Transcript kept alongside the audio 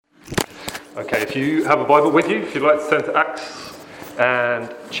Okay, if you have a Bible with you, if you'd like to turn to Acts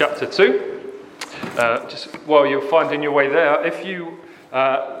and chapter 2, just while you're finding your way there, if you,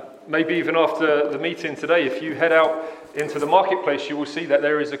 maybe even after the meeting today, if you head out into the marketplace, you will see that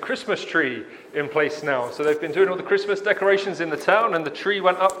there is a Christmas tree in place now. So they've been doing all the Christmas decorations in the town, and the tree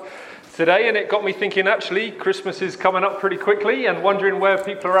went up today, and it got me thinking, actually, Christmas is coming up pretty quickly, and wondering where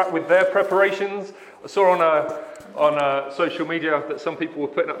people are at with their preparations. I saw on social media that some people were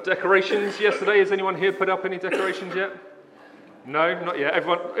putting up decorations yesterday. Has anyone here put up any decorations yet? No, not yet.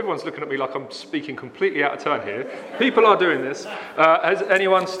 Everyone's looking at me like I'm speaking completely out of turn here. People are doing this. Has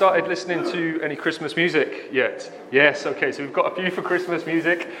anyone started listening to any Christmas music yet? Yes, okay, so we've got a few for Christmas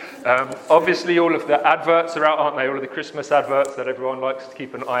music. Obviously, all of the adverts are out, aren't they? All of the Christmas adverts that everyone likes to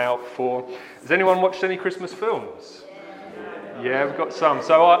keep an eye out for. Has anyone watched any Christmas films? Yeah, we've got some.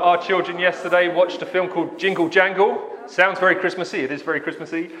 So our children yesterday watched a film called Jingle Jangle. Sounds very Christmassy. It is very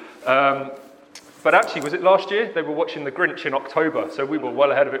Christmassy. But actually, was it last year? They were watching The Grinch in October, so we were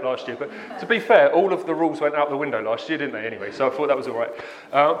well ahead of it last year. But to be fair, all of the rules went out the window last year, didn't they, anyway? So I thought that was all right.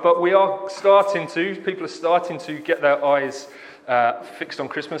 But people are starting to get their eyes fixed on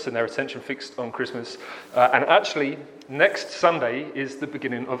Christmas and their attention fixed on Christmas. And actually, next Sunday is the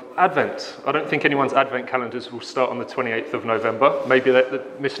beginning of Advent. I don't think anyone's Advent calendars will start on the 28th of November. Maybe they're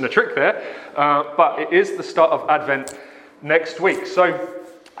missing a trick there. But it is the start of Advent next week. So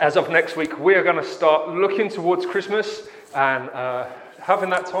as of next week, we are going to start looking towards Christmas and having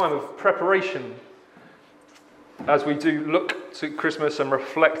that time of preparation as we do look to Christmas and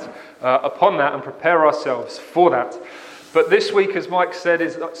reflect upon that and prepare ourselves for that. But this week, as Mike said,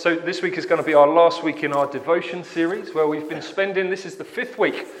 this week is going to be our last week in our devotion series, where we've been spending, this is the fifth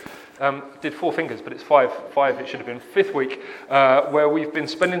week, did four fingers, but it's five, it should have been fifth week, where we've been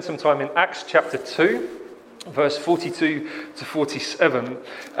spending some time in Acts chapter 2, verse 42 to 47,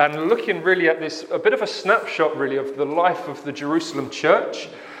 and looking really at this, a bit of a snapshot really of the life of the Jerusalem church,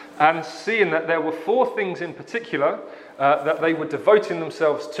 and seeing that there were four things in particular that they were devoting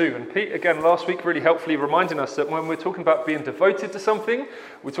themselves to. And Pete, again, last week really helpfully reminding us that when we're talking about being devoted to something,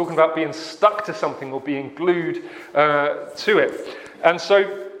 we're talking about being stuck to something or being glued to it. And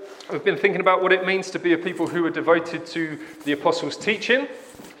so we've been thinking about what it means to be a people who are devoted to the apostles' teaching,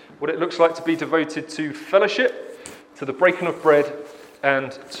 what it looks like to be devoted to fellowship, to the breaking of bread,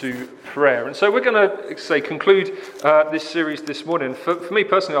 and to prayer. And so we're going to conclude this series this morning. For me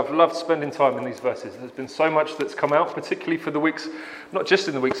personally, I've loved spending time in these verses. There's been so much that's come out, particularly for the weeks, not just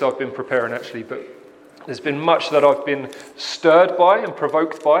in the weeks I've been preparing actually, but there's been much that I've been stirred by and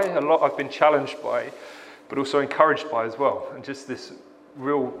provoked by, a lot I've been challenged by, but also encouraged by as well. And just this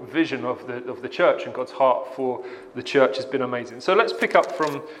real vision of the church and God's heart for the church has been amazing. So let's pick up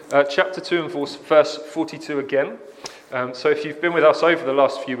from chapter 2 and verse 42 again. So if you've been with us over the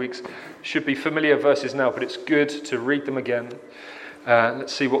last few weeks, should be familiar verses now, but it's good to read them again.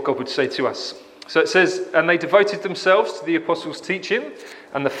 Let's see what God would say to us. So it says, "And they devoted themselves to the apostles' teaching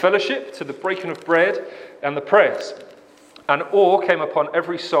and the fellowship, to the breaking of bread and the prayers. And awe came upon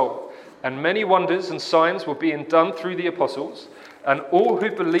every soul, and many wonders and signs were being done through the apostles, and all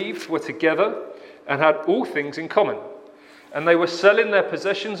who believed were together and had all things in common. And they were selling their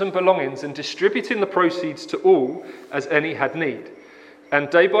possessions and belongings and distributing the proceeds to all as any had need. And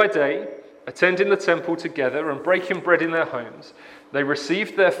day by day, attending the temple together and breaking bread in their homes, they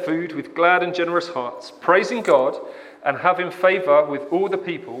received their food with glad and generous hearts, praising God and having favor with all the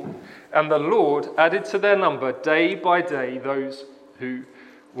people. And the Lord added to their number day by day those who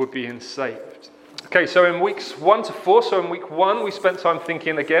were being saved." Okay, so in weeks 1 to 4, so in week 1, we spent time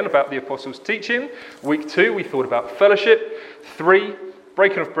thinking again about the apostles' teaching. Week 2, we thought about fellowship. 3,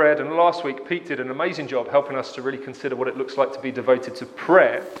 breaking of bread. And last week, Pete did an amazing job helping us to really consider what it looks like to be devoted to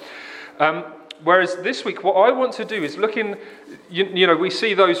prayer. Whereas this week, what I want to do is look in, we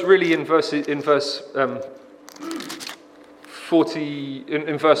see those really in verse 40,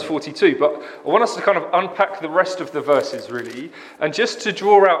 in verse 42, but I want us to kind of unpack the rest of the verses really, and just to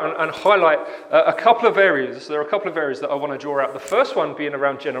draw out and highlight a couple of areas. There are a couple of areas that I want to draw out. The first one being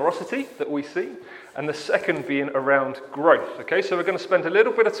around generosity that we see, and the second being around growth. Okay, so we're going to spend a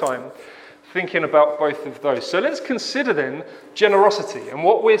little bit of time thinking about both of those. So let's consider then generosity and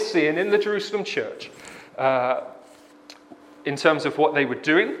what we're seeing in the Jerusalem church in terms of what they were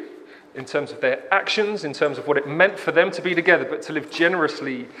doing, in terms of their actions, in terms of what it meant for them to be together, but to live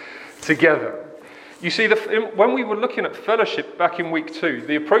generously together. You see, when we were looking at fellowship back in week 2,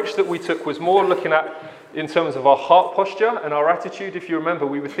 the approach that we took was more looking at in terms of our heart posture and our attitude. If you remember,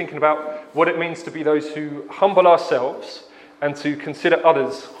 we were thinking about what it means to be those who humble ourselves and to consider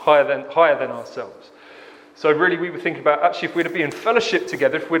others higher than ourselves. So really we were thinking about, actually, if we're to be in fellowship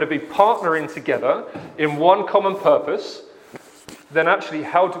together, if we're to be partnering together in one common purpose, then actually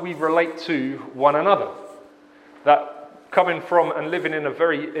how do we relate to one another? That coming from and living in a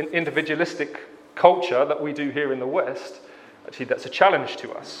very individualistic culture that we do here in the West, actually that's a challenge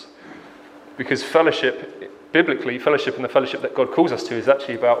to us. Because fellowship, biblically, fellowship and the fellowship that God calls us to is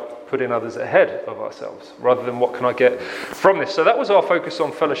actually about putting others ahead of ourselves, rather than what can I get from this. So that was our focus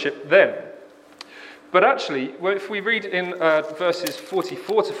on fellowship then. But actually, if we read in verses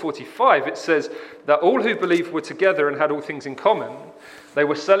 44 to 45, it says that all who believed were together and had all things in common. They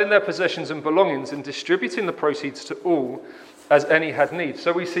were selling their possessions and belongings and distributing the proceeds to all as any had need.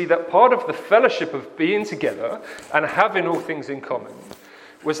 So we see that part of the fellowship of being together and having all things in common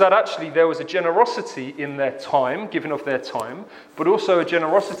was that actually there was a generosity in their time, giving of their time, but also a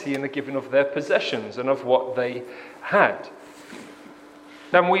generosity in the giving of their possessions and of what they had.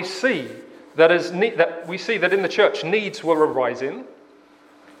 Then we see that in the church needs were arising,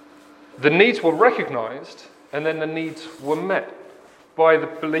 the needs were recognized, and then the needs were met by the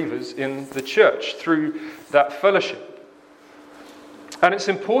believers in the church through that fellowship. And it's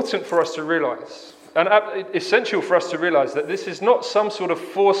important for us to realize, and essential for us to realize, that this is not some sort of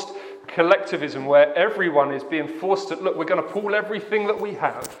forced collectivism where everyone is being forced to, look, we're going to pool everything that we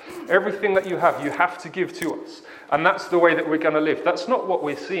have, everything that you have to give to us. And that's the way that we're going to live. That's not what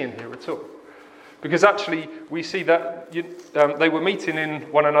we're seeing here at all. Because actually, we see that they were meeting in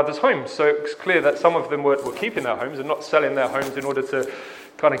one another's homes. So it's clear that some of them were keeping their homes and not selling their homes in order to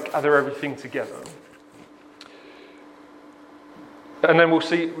kind of gather everything together. And then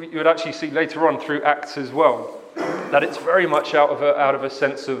you would actually see later on through Acts as well, that it's very much out of a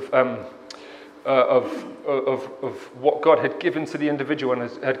sense of what God had given to the individual and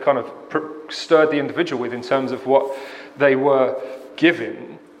had kind of stirred the individual with in terms of what they were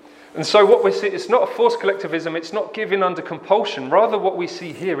giving. And so what we see, it's not a forced collectivism, it's not giving under compulsion. Rather, what we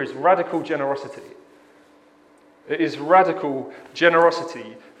see here is radical generosity. It is radical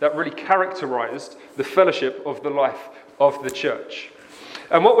generosity that really characterized the fellowship of the life of the church.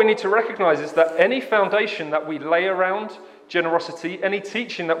 And what we need to recognize is that any foundation that we lay around generosity, any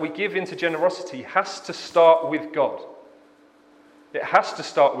teaching that we give into generosity has to start with God. It has to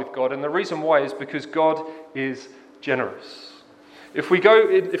start with God, and the reason why is because God is generous. If we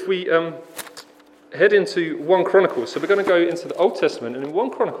head into 1 Chronicles, so we're going to go into the Old Testament, and in 1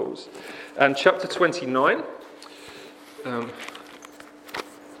 Chronicles and chapter 29,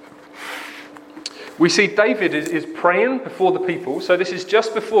 we see David is praying before the people. So this is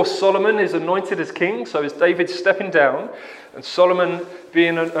just before Solomon is anointed as king. So as David's stepping down and Solomon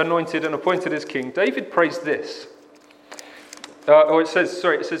being anointed and appointed as king, David prays this. It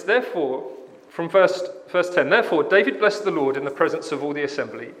says, therefore, from verse 10, therefore David blessed the Lord in the presence of all the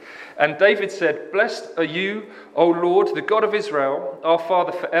assembly. And David said, blessed are you, O Lord, the God of Israel, our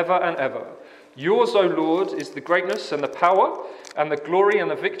Father forever and ever. Yours, O Lord, is the greatness and the power and the glory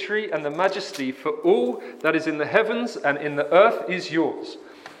and the victory and the majesty, for all that is in the heavens and in the earth is yours.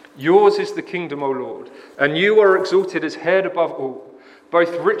 Yours is the kingdom, O Lord, and you are exalted as head above all.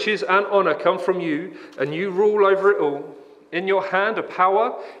 Both riches and honor come from you, and you rule over it all. In your hand are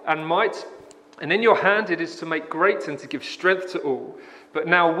power and might, and in your hand it is to make great and to give strength to all. But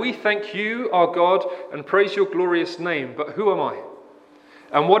now we thank you, our God, and praise your glorious name. But who am I?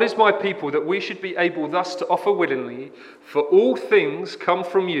 And what is my people that we should be able thus to offer willingly? For all things come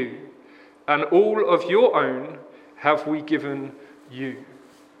from you, and all of your own have we given you.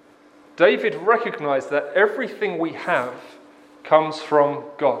 David recognized that everything we have comes from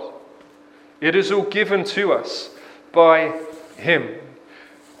God. It is all given to us by him.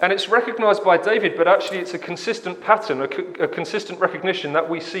 And it's recognized by David, but actually it's a consistent pattern, a consistent recognition that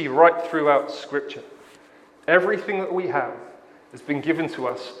we see right throughout Scripture. Everything that we have has been given to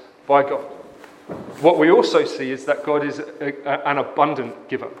us by God. What we also see is that God is an abundant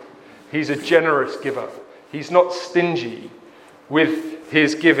giver. He's a generous giver. He's not stingy with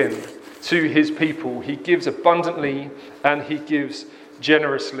his giving to his people. He gives abundantly and he gives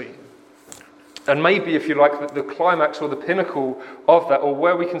generously. And maybe, if you like, the climax or the pinnacle of that, or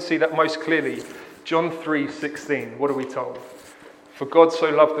where we can see that most clearly, John 3:16. What are we told? For God so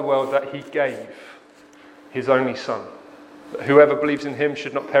loved the world that he gave his only Son, that whoever believes in him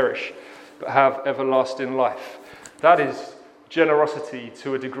should not perish, but have everlasting life. That is generosity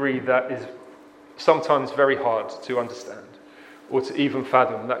to a degree that is sometimes very hard to understand or to even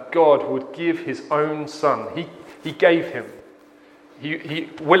fathom, that God would give his own Son. He gave him. He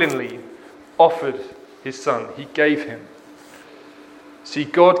willingly offered his Son. He gave him. See,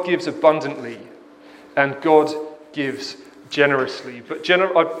 God gives abundantly and God gives generously. But I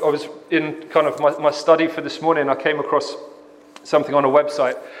was in kind of my study for this morning, I came across something on a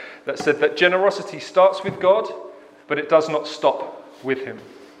website that said that generosity starts with God, but it does not stop with him.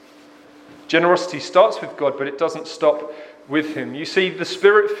 Generosity starts with God, but it doesn't stop with him. You see, the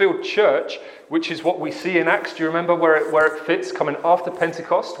Spirit-filled church, which is what we see in Acts, do you remember where it fits, coming after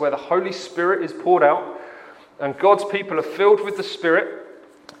Pentecost, where the Holy Spirit is poured out, and God's people are filled with the Spirit,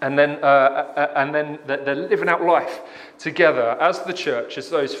 and then they're living out life together as the church, as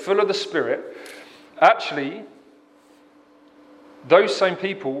those full of the Spirit. Actually, those same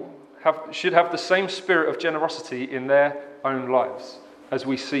people should have the same spirit of generosity in their own lives as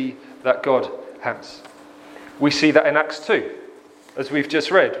we see that God has. We see that in Acts 2, as we've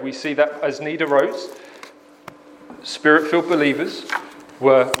just read. We see that as need arose, Spirit-filled believers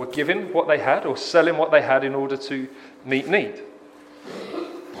were giving what they had or selling what they had in order to meet need.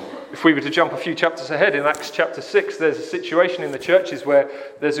 If we were to jump a few chapters ahead, in Acts chapter 6, there's a situation in the churches where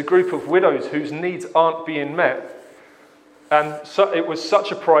there's a group of widows whose needs aren't being met. And so it was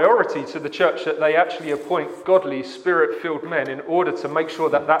such a priority to the church that they actually appoint godly, Spirit-filled men in order to make sure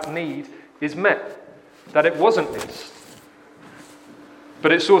that that need is met, that it wasn't missed.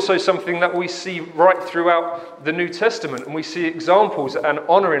 But it's also something that we see right throughout the New Testament, and we see examples and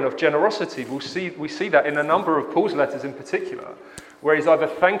honouring of generosity. We see that in a number of Paul's letters in particular, where he's either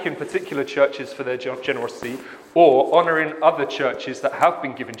thanking particular churches for their generosity or honouring other churches that have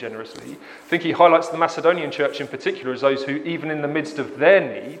been given generously. I think he highlights the Macedonian church in particular as those who, even in the midst of their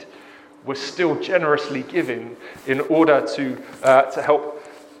need, were still generously giving in order to help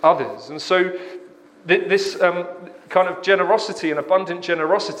others. And so this kind of generosity and abundant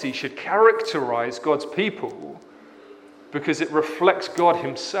generosity should characterise God's people because it reflects God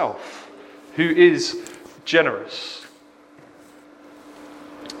himself, who is generous.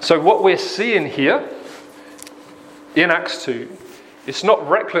 So what we're seeing here in Acts 2, it's not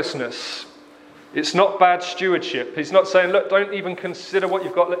recklessness. It's not bad stewardship. He's not saying, look, don't even consider what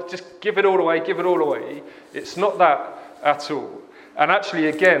you've got. Let's just give it all away, give it all away. It's not that at all. And actually,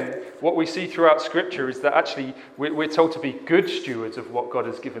 again, what we see throughout Scripture is that actually we're told to be good stewards of what God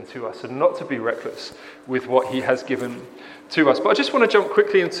has given to us and not to be reckless with what he has given to us. But I just want to jump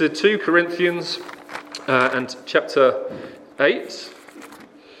quickly into 2 Corinthians and chapter 8.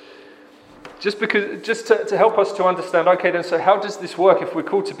 Just to help us to understand, okay then, so how does this work if we're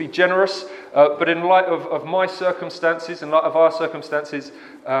called to be generous, but in light of my circumstances, in light of our circumstances,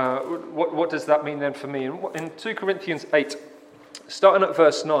 what does that mean then for me? In 2 Corinthians 8, starting at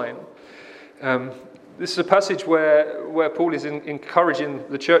verse 9, this is a passage where Paul is encouraging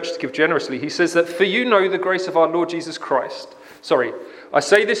the church to give generously. He says that, for you know the grace of our Lord Jesus Christ. I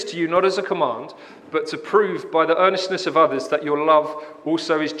say this to you not as a command, but to prove by the earnestness of others that your love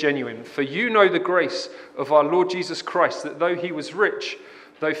also is genuine. For you know the grace of our Lord Jesus Christ, that though he was rich,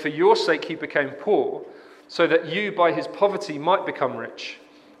 though for your sake he became poor, so that you by his poverty might become rich.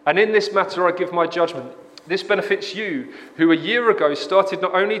 And in this matter I give my judgment. This benefits you, who a year ago started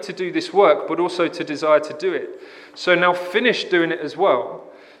not only to do this work, but also to desire to do it. So now finish doing it as well,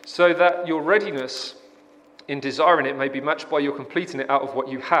 so that your readiness in desiring it may be matched by your completing it out of what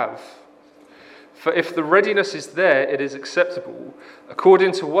you have. For if the readiness is there, it is acceptable,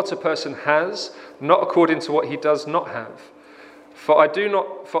 according to what a person has, not according to what he does not have. For I do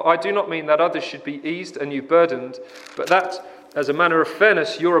not mean that others should be eased and you burdened, but that, as a matter of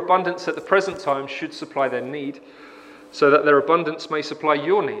fairness, your abundance at the present time should supply their need, so that their abundance may supply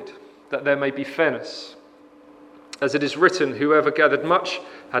your need, that there may be fairness. As it is written, whoever gathered much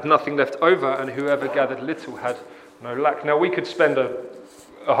had nothing left over, and whoever gathered little had no lack. Now, we could spend a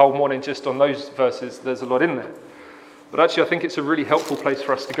whole morning just on those verses. There's a lot in there. But actually, I think it's a really helpful place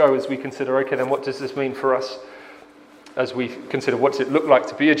for us to go as we consider, okay, then what does this mean for us as we consider what does it look like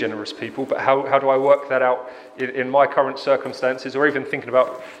to be a generous people, but how do I work that out in my current circumstances, or even thinking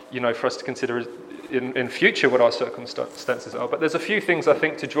about, for us to consider in future what our circumstances are. But there's a few things I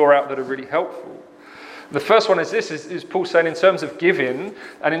think to draw out that are really helpful. The first one is this, is Paul saying in terms of giving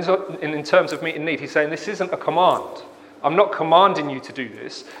and in terms of meeting need, he's saying this isn't a command. I'm not commanding you to do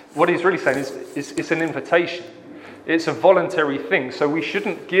this. What he's really saying is it's an invitation. It's a voluntary thing. So we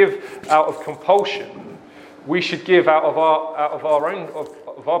shouldn't give out of compulsion. We should give out of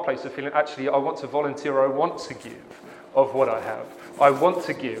our place of feeling, actually, I want to volunteer, I want to give of what I have. I want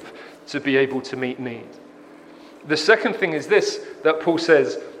to give to be able to meet need. The second thing is this, that Paul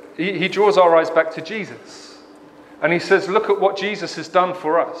says, he draws our eyes back to Jesus. And he says, look at what Jesus has done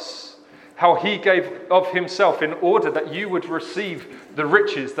for us. How he gave of himself in order that you would receive the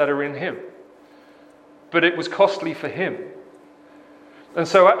riches that are in him. But it was costly for him. And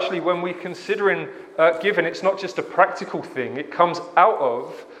so actually when we're considering giving, it's not just a practical thing. It comes out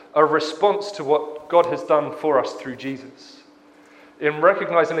of a response to what God has done for us through Jesus. In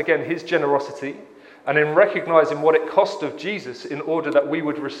recognizing again his generosity and in recognizing what it cost of Jesus in order that we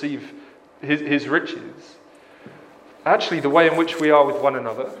would receive his riches. Actually, the way in which we are with one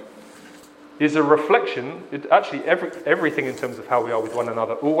another is a reflection. Everything in terms of how we are with one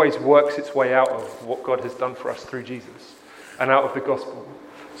another always works its way out of what God has done for us through Jesus and out of the gospel.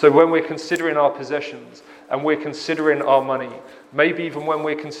 So when we're considering our possessions and we're considering our money, maybe even when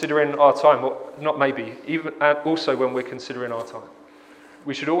we're considering our time, or not maybe, even and also when we're considering our time,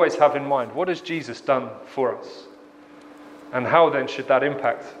 we should always have in mind, what has Jesus done for us? And how then should that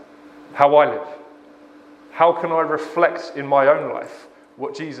impact how I live? How can I reflect in my own life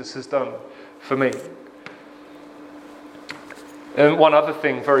what Jesus has done for me? And one other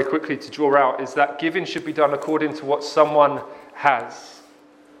thing very quickly to draw out is that giving should be done according to what someone has,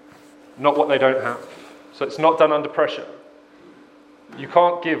 not what they don't have. So it's not done under pressure. You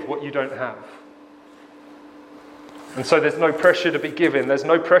can't give what you don't have. And so there's no pressure to be giving. There's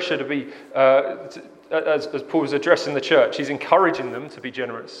no pressure to be, as Paul's addressing the church, he's encouraging them to be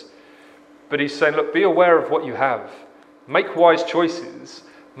generous. But he's saying, look, be aware of what you have. Make wise choices.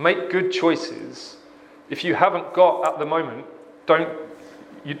 Make good choices. If you haven't got at the moment,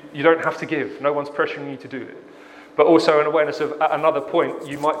 you don't have to give. No one's pressuring you to do it. But also an awareness of, at another point,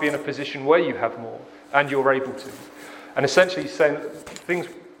 you might be in a position where you have more and you're able to. And essentially he's saying things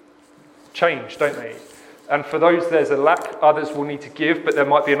change, don't they? And for those there's a lack, others will need to give, but there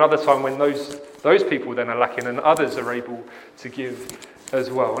might be another time when those people then are lacking and others are able to give as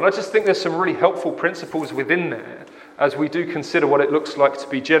well. And I just think there's some really helpful principles within there as we do consider what it looks like to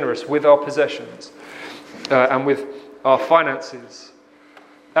be generous with our possessions and with our finances.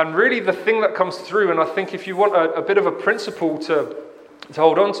 And really the thing that comes through, and I think if you want a bit of a principle to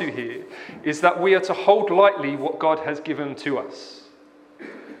hold on to here, is that we are to hold lightly what God has given to us.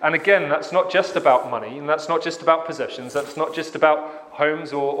 And again, that's not just about money, and that's not just about possessions, that's not just about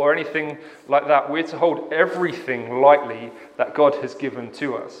homes or anything like that. We're to hold everything lightly that God has given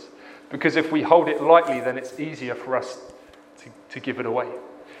to us. Because if we hold it lightly, then it's easier for us to give it away.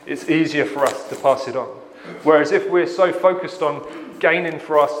 It's easier for us to pass it on. Whereas if we're so focused on gaining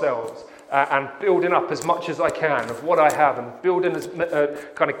for ourselves and building up as much as I can of what I have and building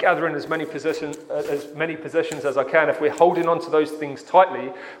gathering as many possessions as I can, if we're holding on to those things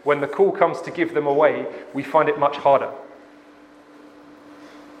tightly, when the call comes to give them away, we find it much harder.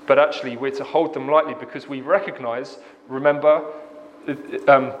 But actually, we're to hold them lightly because we recognize, remember,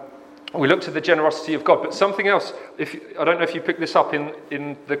 we look to the generosity of God. But something else, I don't know if you picked this up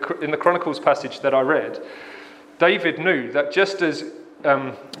in the Chronicles passage that I read, David knew that just as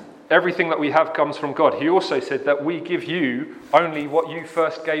everything that we have comes from God, he also said that we give you only what you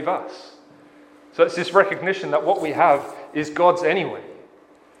first gave us. So it's this recognition that what we have is God's anyway.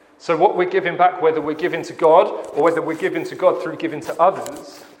 So what we're giving back, whether we're giving to God or whether we're giving to God through giving to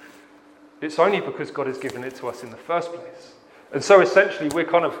others, it's only because God has given it to us in the first place. And so essentially we're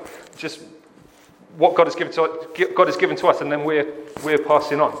kind of just what God has given to us, and then we're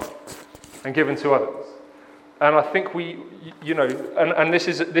passing on and giving to others. And I think and this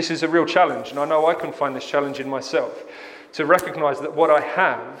is a real challenge, and I know I can find this challenge in myself, to recognize that what I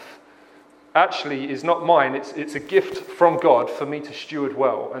have actually is not mine, it's a gift from God for me to steward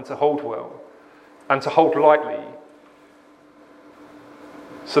well and to hold lightly,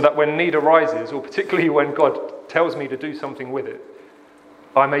 so that when need arises, or particularly when God tells me to do something with it,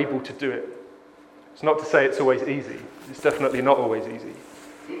 I'm able to do it. It's not to say it's always easy. It's definitely not always easy.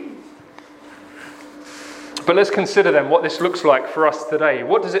 But let's consider then what this looks like for us today.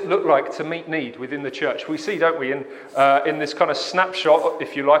 What does it look like to meet need within the church? We see, don't we, in this kind of snapshot,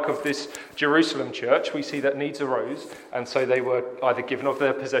 if you like, of this Jerusalem church, we see that needs arose, and so they were either given of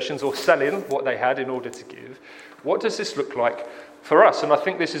their possessions or selling what they had in order to give. What does this look like for us? And I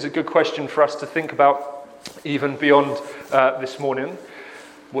think this is a good question for us to think about even beyond this morning.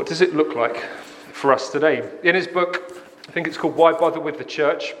 What does it look like for us today? In his book, I think it's called Why Bother with the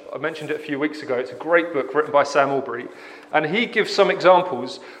Church. I mentioned it a few weeks ago. It's a great book written by Sam Albury. And he gives some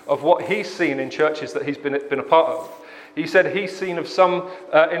examples of what he's seen in churches that he's been a part of. He said he's seen of some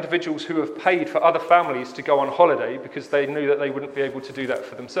individuals who have paid for other families to go on holiday because they knew that they wouldn't be able to do that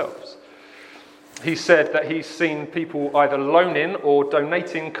for themselves. He said that he's seen people either loaning or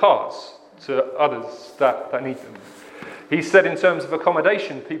donating cars to others that need them. He said in terms of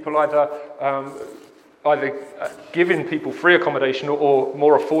accommodation, people either giving people free accommodation or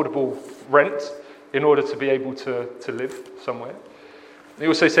more affordable rent in order to be able to live somewhere. He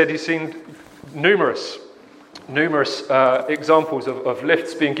also said he's seen numerous numerous examples of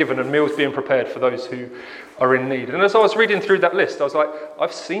lifts being given and meals being prepared for those who are in need. And as I was reading through that list, I was like,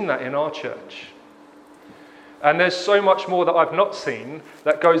 I've seen that in our church. And there's so much more that I've not seen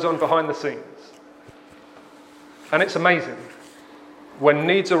that goes on behind the scenes. And it's amazing when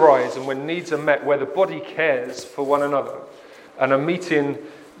needs arise and when needs are met, where the body cares for one another and are meeting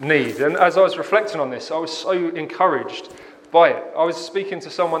need. And as I was reflecting on this, I was so encouraged by it. I was speaking to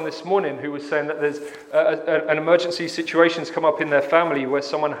someone this morning who was saying that there's an emergency situation's come up in their family where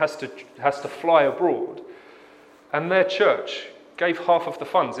someone has to fly abroad, and their church gave half of the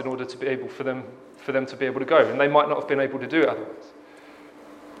funds in order to be able for them to be able to go, and they might not have been able to do it otherwise.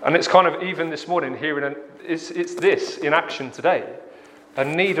 And it's kind of even this morning hearing it's this in action today. A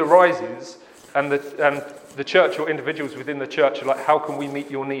need arises, and the church or individuals within the church are like, how can we meet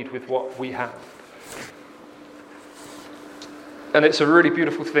your need with what we have? And it's a really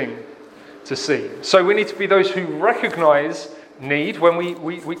beautiful thing to see. So we need to be those who recognise need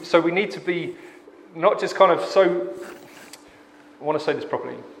when so we need to be not just kind of so, I want to say this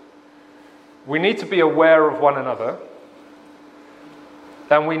properly. We need to be aware of one another,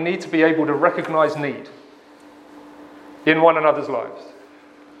 and we need to be able to recognise need in one another's lives.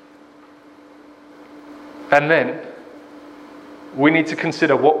 And then we need to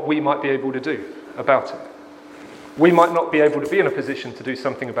consider what we might be able to do about it. We might not be able to be in a position to do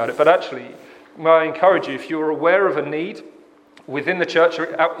something about it, but actually, I encourage you, if you're aware of a need within the church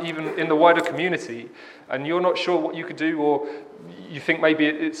or out, even in the wider community, and you're not sure what you could do, or you think maybe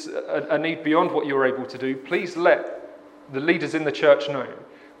it's a need beyond what you're able to do, please let the leaders in the church know,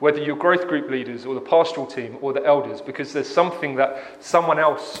 whether you're growth group leaders or the pastoral team or the elders, because there's something that someone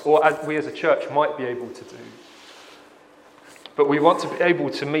else or we as a church might be able to do. But we want to be able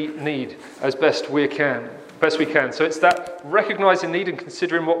to meet need as best we can. So it's that recognising need and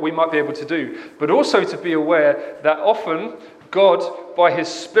considering what we might be able to do, but also to be aware that often God, by his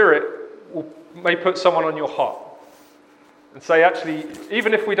Spirit, may put someone on your heart and say, actually,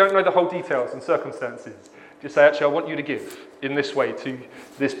 even if we don't know the whole details and circumstances, just say, actually, I want you to give in this way to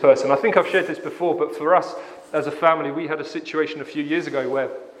this person. I think I've shared this before, but for us as a family, we had a situation a few years ago where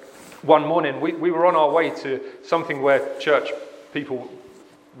one morning we were on our way to something where church people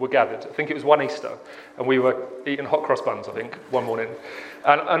were gathered. I think it was one Easter, and we were eating hot cross buns, I think, one morning.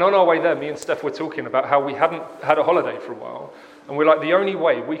 And on our way there, me and Steph were talking about how we hadn't had a holiday for a while, and we're like, the only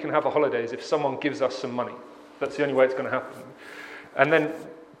way we can have a holiday is if someone gives us some money. That's the only way it's going to happen. And then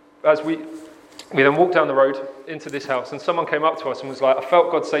as we then walked down the road into this house, and someone came up to us and was like, I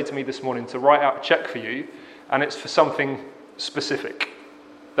felt God say to me this morning to write out a cheque for you, and it's for something specific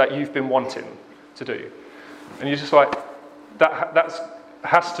that you've been wanting to do. And you're just like, that's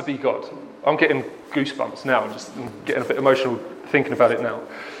has to be God. I'm getting goosebumps now, I'm getting a bit emotional thinking about it now.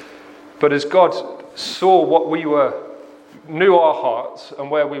 But as God saw what we were, knew our hearts and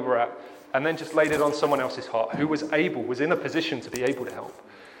where we were at, and then just laid it on someone else's heart who was in a position to be able to help.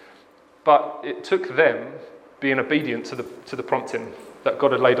 But it took them being obedient to the prompting that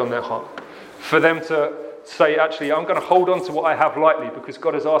God had laid on their heart. For them to say, actually, I'm going to hold on to what I have lightly because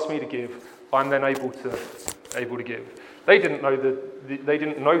God has asked me to give, I'm then able to give. They didn't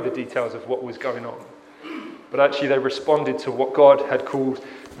know the details of what was going on, but actually they responded to what God had called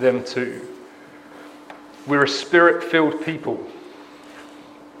them to. We're a Spirit-filled people,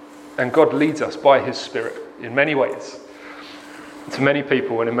 and God leads us by his Spirit in many ways, to many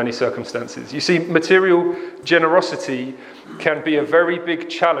people and in many circumstances. You see, material generosity can be a very big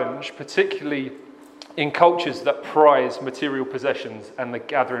challenge, particularly in cultures that prize material possessions and the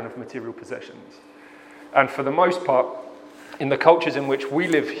gathering of material possessions. And for the most part, in the cultures in which we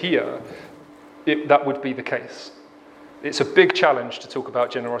live here, that would be the case. It's a big challenge to talk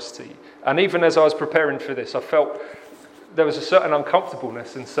about generosity. And even as I was preparing for this, I felt there was a certain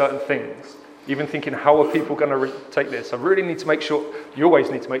uncomfortableness in certain things. Even thinking, how are people going to take this? I really need to make sure, you always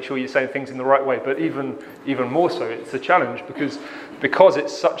need to make sure you're saying things in the right way, but even more so, it's a challenge because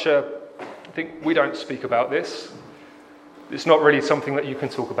it's such I think we don't speak about this. It's not really something that you can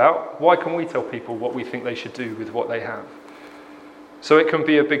talk about. Why can we tell people what we think they should do with what they have? So it can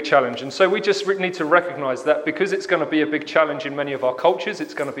be a big challenge. And so we just need to recognise that because it's going to be a big challenge in many of our cultures,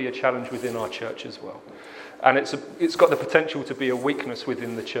 it's going to be a challenge within our church as well. And it's got the potential to be a weakness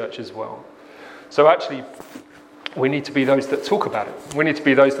within the church as well. So actually, we need to be those that talk about it. We need to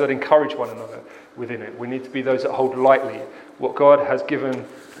be those that encourage one another within it. We need to be those that hold lightly what God has given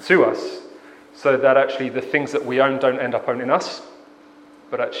to us, so that actually the things that we own don't end up owning us,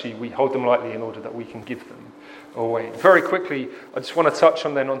 but actually we hold them lightly in order that we can give them away. Very quickly, I just want to touch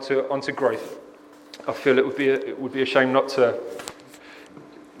on then onto growth. I feel it would be a shame not to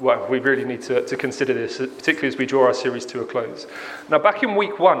well, we really need to consider this, particularly as we draw our series to a close. Now, back in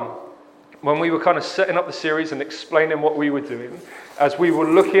week 1, when we were kind of setting up the series and explaining what we were doing, as we were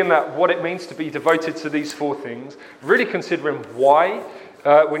looking at what it means to be devoted to these 4 things, really considering why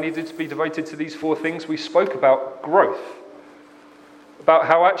we needed to be devoted to these 4 things, we spoke about growth. About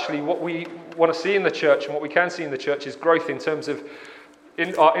how actually what we want to see in the church and what we can see in the church is growth in terms of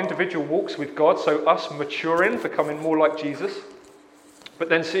in our individual walks with God, so us maturing, becoming more like Jesus, but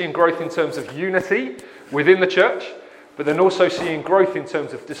then seeing growth in terms of unity within the church, but then also seeing growth in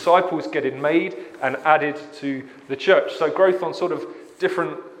terms of disciples getting made and added to the church. So growth on sort of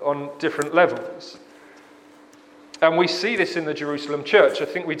different levels. And we see this in the Jerusalem church. I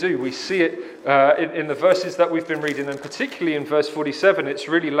think we do. We see it in the verses that we've been reading, and particularly in verse 47, it's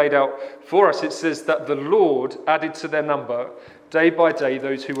really laid out for us. It says that the Lord added to their number day by day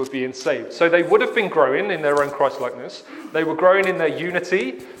those who were being saved. So they would have been growing in their own Christ-likeness. They were growing in their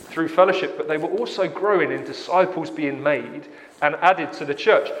unity through fellowship, but they were also growing in disciples being made and added to the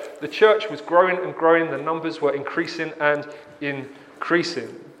church. The church was growing and growing. The numbers were increasing and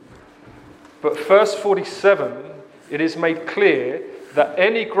increasing. But verse 47, it is made clear that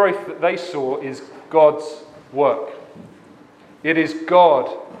any growth that they saw is God's work. It is God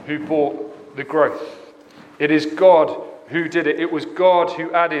who brought the growth. It is God who did it. It was God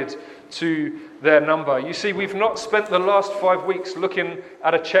who added to their number. You see, we've not spent the last 5 weeks looking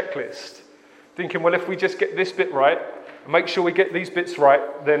at a checklist, thinking, well, if we just get this bit right, and make sure we get these bits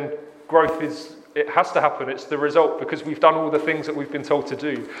right, then growth it has to happen. It's the result because we've done all the things that we've been told to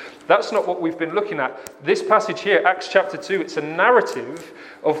do. That's not what we've been looking at. This passage here, Acts chapter 2, it's a narrative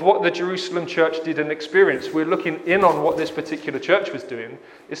of what the Jerusalem church did and experienced. We're looking in on what this particular church was doing.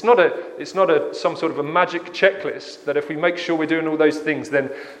 It's not some sort of a magic checklist that if we make sure we're doing all those things,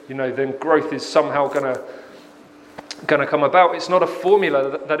 then growth is somehow going to come about. It's not a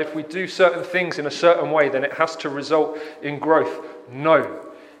formula that if we do certain things in a certain way, then it has to result in growth. No,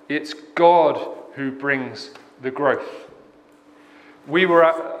 it's God who brings the growth. We were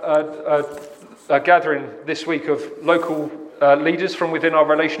at a gathering this week of local leaders from within our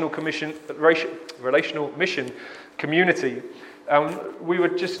relational mission community. We were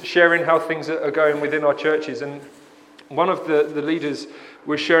just sharing how things are going within our churches, and one of the leaders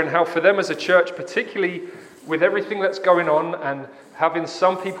was sharing how for them as a church, particularly with everything that's going on and having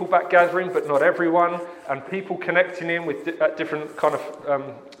some people back gathering but not everyone, and people connecting in with different kind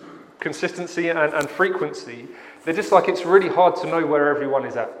of consistency and frequency, they're just like, it's really hard to know where everyone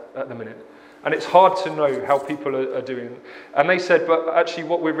is at the minute. And it's hard to know how people are doing. And they said, but actually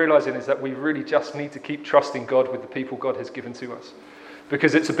what we're realizing is that we really just need to keep trusting God with the people God has given to us.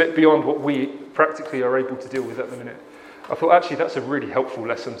 Because it's a bit beyond what we practically are able to deal with at the minute. I thought actually that's a really helpful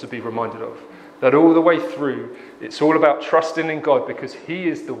lesson to be reminded of. That all the way through, it's all about trusting in God because He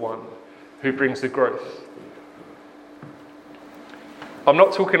is the one who brings the growth. I'm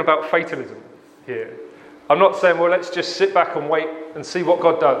not talking about fatalism here. I'm not saying, well, let's just sit back and wait and see what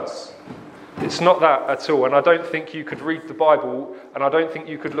God does. It's not that at all. And I don't think you could read the Bible, and I don't think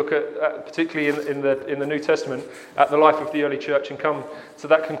you could look at particularly in the New Testament, at the life of the early church and come to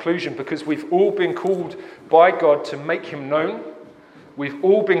that conclusion, because we've all been called by God to make Him known. We've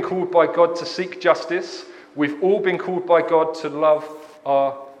all been called by God to seek justice. We've all been called by God to love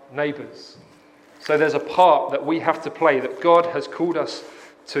our neighbours. So there's a part that we have to play that God has called us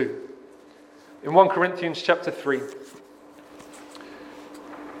to. In 1 Corinthians chapter 3,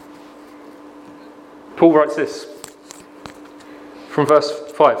 Paul writes this from verse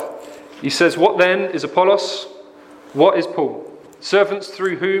 5. He says, "What then is Apollos? What is Paul? Servants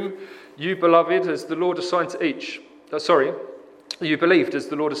through whom you beloved as the Lord assigned to each. You believed as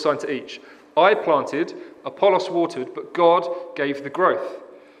the Lord assigned to each. I planted, Apollos watered, but God gave the growth.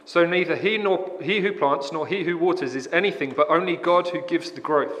 So neither he who plants nor he who waters is anything, but only God who gives the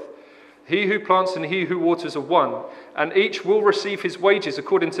growth. He who plants and he who waters are one, and each will receive his wages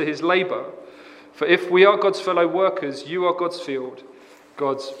according to his labour. For if we are God's fellow workers, you are God's field,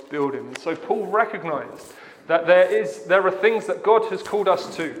 God's building." And so Paul recognised that there are things that God has called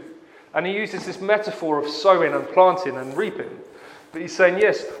us to. And he uses this metaphor of sowing and planting and reaping. But he's saying,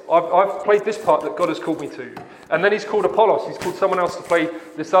 yes, I've played this part that God has called me to. And then he's called Apollos, he's called someone else to play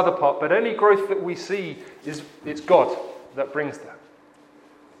this other part. But any growth that we see, it's God that brings that.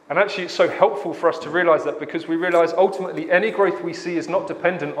 And actually it's so helpful for us to realise that, because we realise ultimately any growth we see is not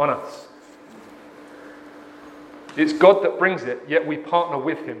dependent on us. It's God that brings it, yet we partner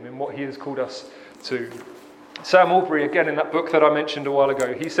with him in what he has called us to. Sam Albury, again in that book that I mentioned a while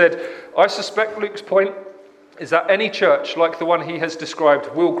ago, he said, "I suspect Luke's point is that any church like the one he has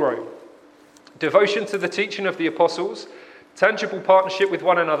described will grow. Devotion to the teaching of the apostles, Tangible partnership with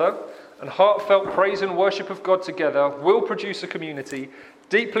one another and heartfelt praise and worship of God together will produce a community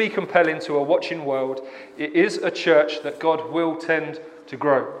deeply compelling to a watching world. It is a church that God will tend to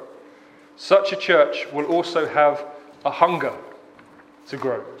grow. Such a church will also have a hunger to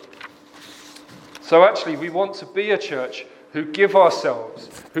grow. So actually, we want to be a church who give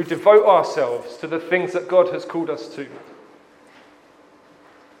ourselves, who devote ourselves to the things that God has called us to.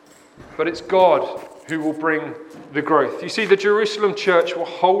 But it's God who will bring the growth. You see, the Jerusalem church were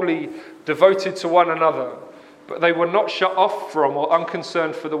wholly devoted to one another, but they were not shut off from or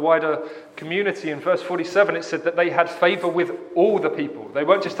unconcerned for the wider community. In verse 47, it said that they had favor with all the people. They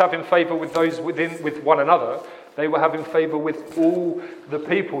weren't just having favor with those with one another. They were having favor with all the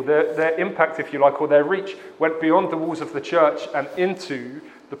people. Their impact, if you like, or their reach went beyond the walls of the church and into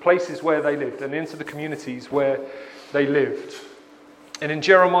the places where they lived and into the communities where they lived. And in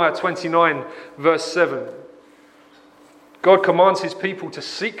Jeremiah 29, verse 7, God commands his people to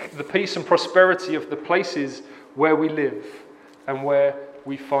seek the peace and prosperity of the places where we live and where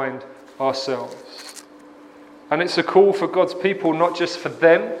we find ourselves. And it's a call for God's people, not just for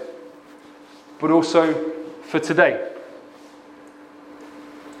them, but also for today.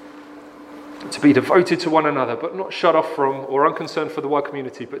 To be devoted to one another, but not shut off from or unconcerned for the wider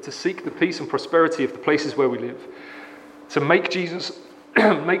community, but to seek the peace and prosperity of the places where we live. To make Jesus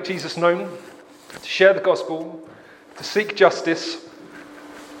known, to share the gospel, to seek justice,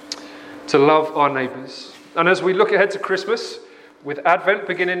 to love our neighbours. And as we look ahead to Christmas, with Advent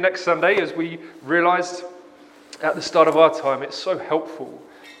beginning next Sunday, as we realised at the start of our time, it's so helpful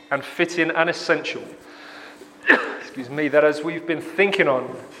and fitting and essential, that as we've been thinking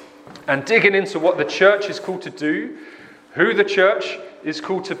on and digging into what the church is called to do, who the church is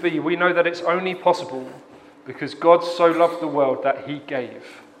called to be, we know that it's only possible because God so loved the world that he gave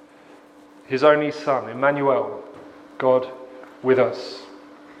his only Son, Emmanuel, God with us.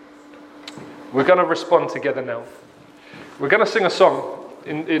 We're going to respond together now. We're going to sing a song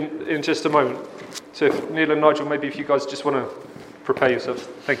in just a moment. So if Neil and Nigel, maybe if you guys just want to prepare yourselves.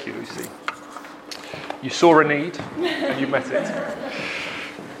 Thank you, Lucy. You saw a need and you met it.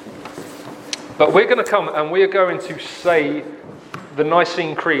 But we're going to come and we are going to say the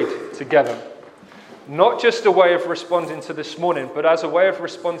Nicene Creed together. Not just a way of responding to this morning, but as a way of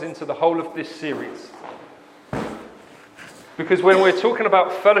responding to the whole of this series. Because when we're talking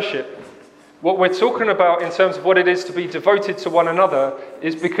about fellowship, what we're talking about in terms of what it is to be devoted to one another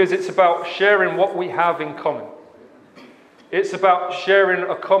is because it's about sharing what we have in common. It's about sharing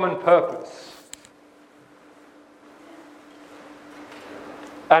a common purpose.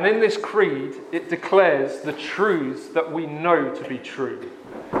 And in this creed, it declares the truths that we know to be true.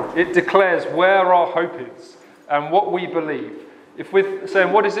 It declares where our hope is and what we believe. If we're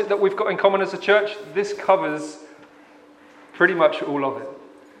saying, what is it that we've got in common as a church? This covers pretty much all of it.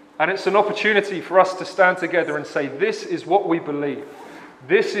 And it's an opportunity for us to stand together and say, this is what we believe.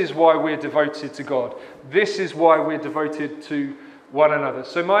 This is why we're devoted to God. This is why we're devoted to one another.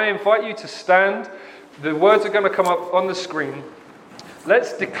 So may I invite you to stand. The words are going to come up on the screen.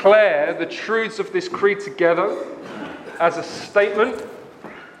 Let's declare the truths of this creed together as a statement.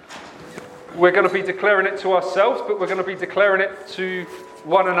 We're going to be declaring it to ourselves, but we're going to be declaring it to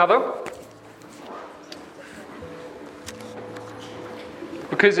one another.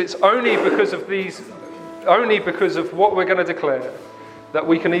 Because it's only because of what we're going to declare that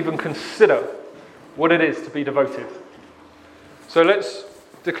we can even consider what it is to be devoted. So let's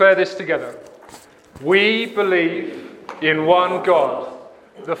declare this together. We believe in one God,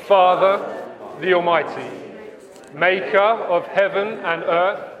 the Father, the Almighty, maker of heaven and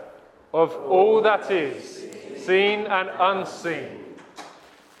earth, of all that is, seen and unseen.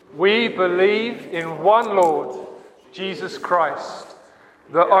 We believe in one Lord, Jesus Christ,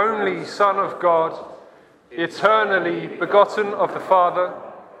 the only Son of God, eternally begotten of the Father,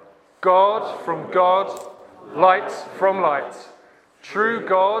 God from God, light from light, true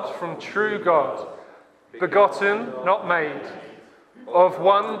God from true God, begotten, not made, of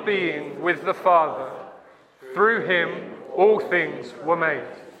one being with the Father. Through him all things were made.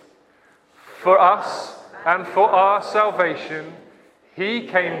 For us and for our salvation, he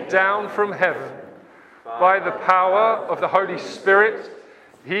came down from heaven. By the power of the Holy Spirit,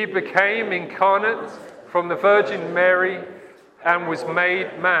 he became incarnate from the Virgin Mary and was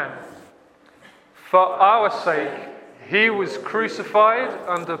made man. For our sake, he was crucified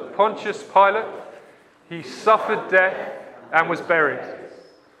under Pontius Pilate. He suffered death and was buried.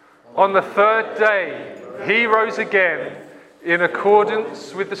 On the third day, he rose again in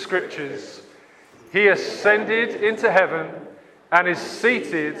accordance with the Scriptures. He ascended into heaven and is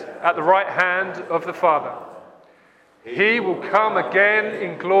seated at the right hand of the Father. He will come again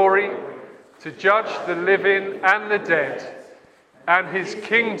in glory to judge the living and the dead, and his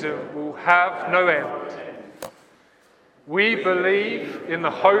kingdom will have no end. We believe in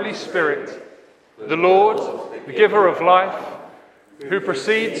the Holy Spirit, the Lord, the giver of life, who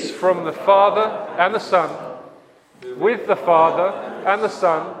proceeds from the Father and the Son. With the Father and the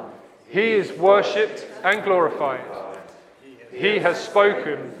Son, he is worshipped and glorified. He has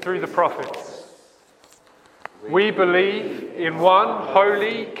spoken through the prophets. We believe in one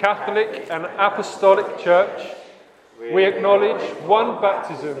holy, Catholic and Apostolic Church. We acknowledge one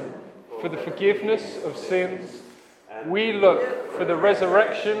baptism for the forgiveness of sins. We look for the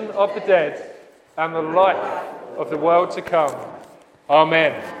resurrection of the dead and the life of the world to come.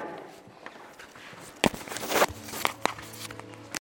 Amen.